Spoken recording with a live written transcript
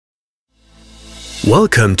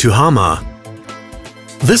Welcome to Hama.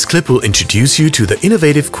 This clip will introduce you to the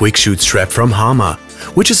innovative quick shoot strap from Hama,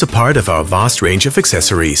 which is a part of our vast range of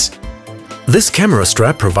accessories. This camera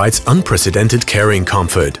strap provides unprecedented carrying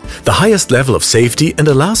comfort, the highest level of safety, and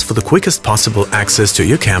allows for the quickest possible access to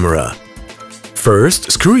your camera.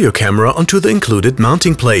 First, screw your camera onto the included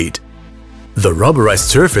mounting plate. The rubberized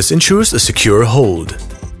surface ensures a secure hold.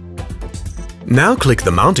 Now click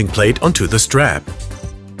the mounting plate onto the strap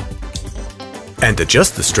and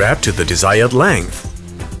adjust the strap to the desired length.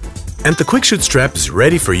 And the quick shoot strap is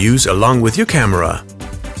ready for use along with your camera.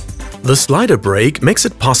 The slider brake makes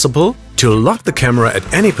it possible to lock the camera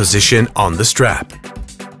at any position on the strap.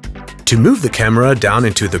 To move the camera down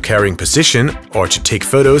into the carrying position or to take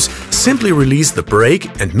photos, simply release the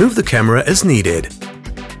brake and move the camera as needed.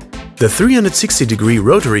 The 360-degree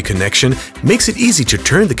rotary connection makes it easy to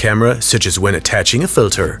turn the camera, such as when attaching a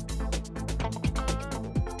filter.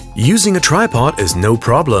 Using a tripod is no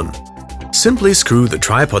problem. Simply screw the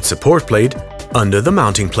tripod support plate under the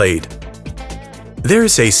mounting plate. There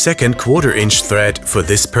is a second 1/4-inch thread for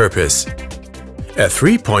this purpose. A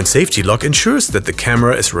 3-point safety lock ensures that the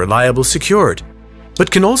camera is reliably secured,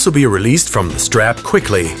 but can also be released from the strap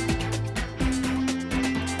quickly.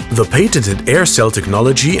 The patented air cell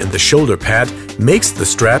technology in the shoulder pad makes the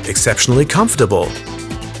strap exceptionally comfortable.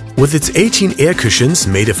 With its 18 air cushions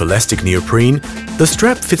made of elastic neoprene, the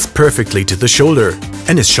strap fits perfectly to the shoulder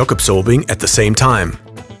and is shock absorbing at the same time.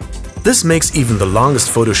 This makes even the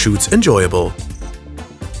longest photo shoots enjoyable.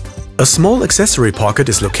 A small accessory pocket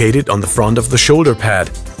is located on the front of the shoulder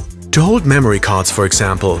pad, to hold memory cards, for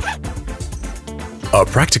example. A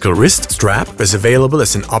practical wrist strap is available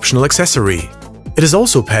as an optional accessory. It is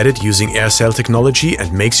also padded using air cell technology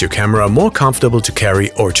and makes your camera more comfortable to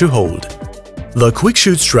carry or to hold. The quick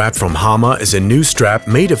shoot strap from Hama is a new strap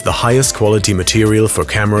made of the highest quality material for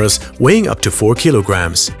cameras weighing up to 4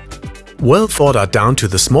 kilograms. Well thought out down to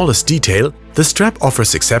the smallest detail, the strap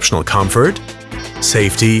offers exceptional comfort,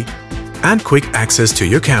 safety, and quick access to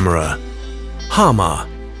your camera. Hama,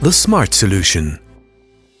 the smart solution.